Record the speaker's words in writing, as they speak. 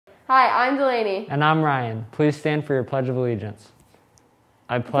Hi, I'm Delaney. And I'm Ryan. Please stand for your Pledge of Allegiance.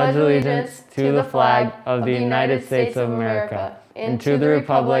 I pledge allegiance to the flag of the United States of America and to the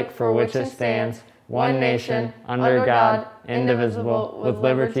republic for which it stands, one nation, under God, indivisible, with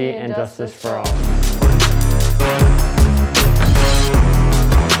liberty and justice for all.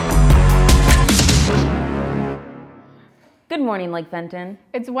 Good morning, Lake Fenton.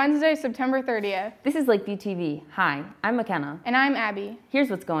 It's Wednesday, September 30th. This is Lakeview TV. Hi, I'm McKenna. And I'm Abby. Here's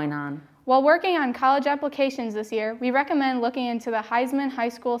what's going on. While working on college applications this year, we recommend looking into the Heisman High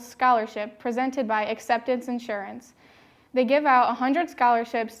School Scholarship presented by Acceptance Insurance. They give out 100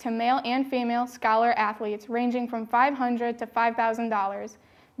 scholarships to male and female scholar athletes ranging from $500 to $5,000.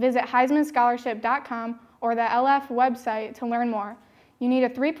 Visit HeismanScholarship.com or the LF website to learn more. You need a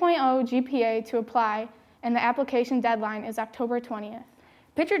 3.0 GPA to apply, and the application deadline is October 20th.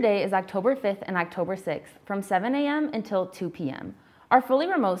 Picture Day is October 5th and October 6th from 7 a.m. until 2 p.m. Our fully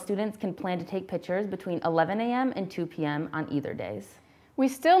remote students can plan to take pictures between 11 a.m. and 2 p.m. on either days. We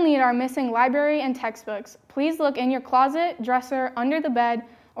still need our missing library and textbooks. Please look in your closet, dresser, under the bed,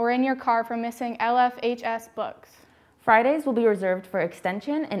 or in your car for missing LFHS books. Fridays will be reserved for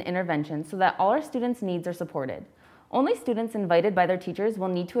extension and intervention so that all our students' needs are supported. Only students invited by their teachers will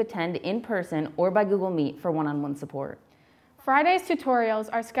need to attend in person or by Google Meet for one-on-one support. Friday's tutorials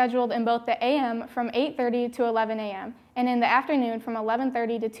are scheduled in both the AM from 8:30 to 11 a.m. and in the afternoon from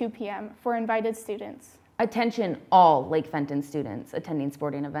 11:30 to 2 p.m. for invited students. Attention all Lake Fenton students attending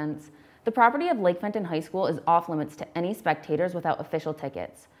sporting events. The property of Lake Fenton High School is off limits to any spectators without official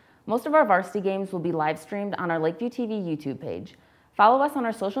tickets. Most of our varsity games will be live streamed on our Lakeview TV YouTube page. Follow us on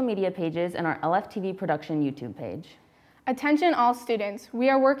our social media pages and our LFTV production YouTube page. Attention all students, we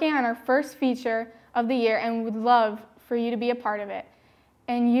are working on our first feature of the year and would love for you to be a part of it.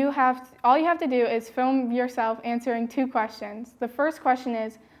 And all you have to do is film yourself answering 2 questions. The first question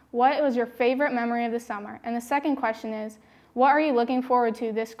is, what was your favorite memory of the summer? And the second question is, what are you looking forward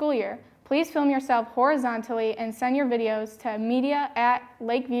to this school year? Please film yourself horizontally and send your videos to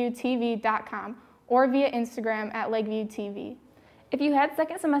media@lakeviewtv.com or via Instagram at lakeviewtv. If you had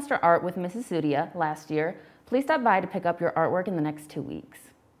second semester art with Mrs. Sudia last year, please stop by to pick up your artwork in the next 2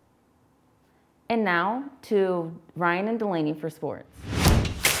 weeks. And now to Ryan and Delaney for sports.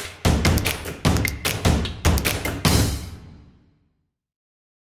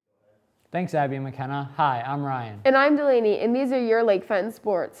 Thanks, Abby and McKenna. Hi, I'm Ryan. And I'm Delaney, and these are your Lake Fenton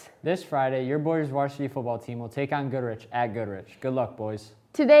sports. This Friday, your boys' varsity football team will take on Goodrich at Goodrich. Good luck, boys.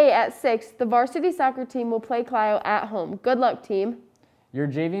 Today at 6, the varsity soccer team will play Clio at home. Good luck, team. Your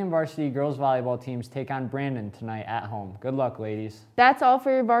JV and varsity girls volleyball teams take on Brandon tonight at home. Good luck, ladies. That's all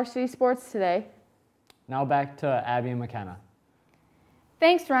for your varsity sports today. Now back to Abby and McKenna.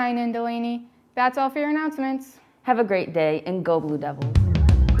 Thanks, Ryan and Delaney. That's all for your announcements. Have a great day and go Blue Devils.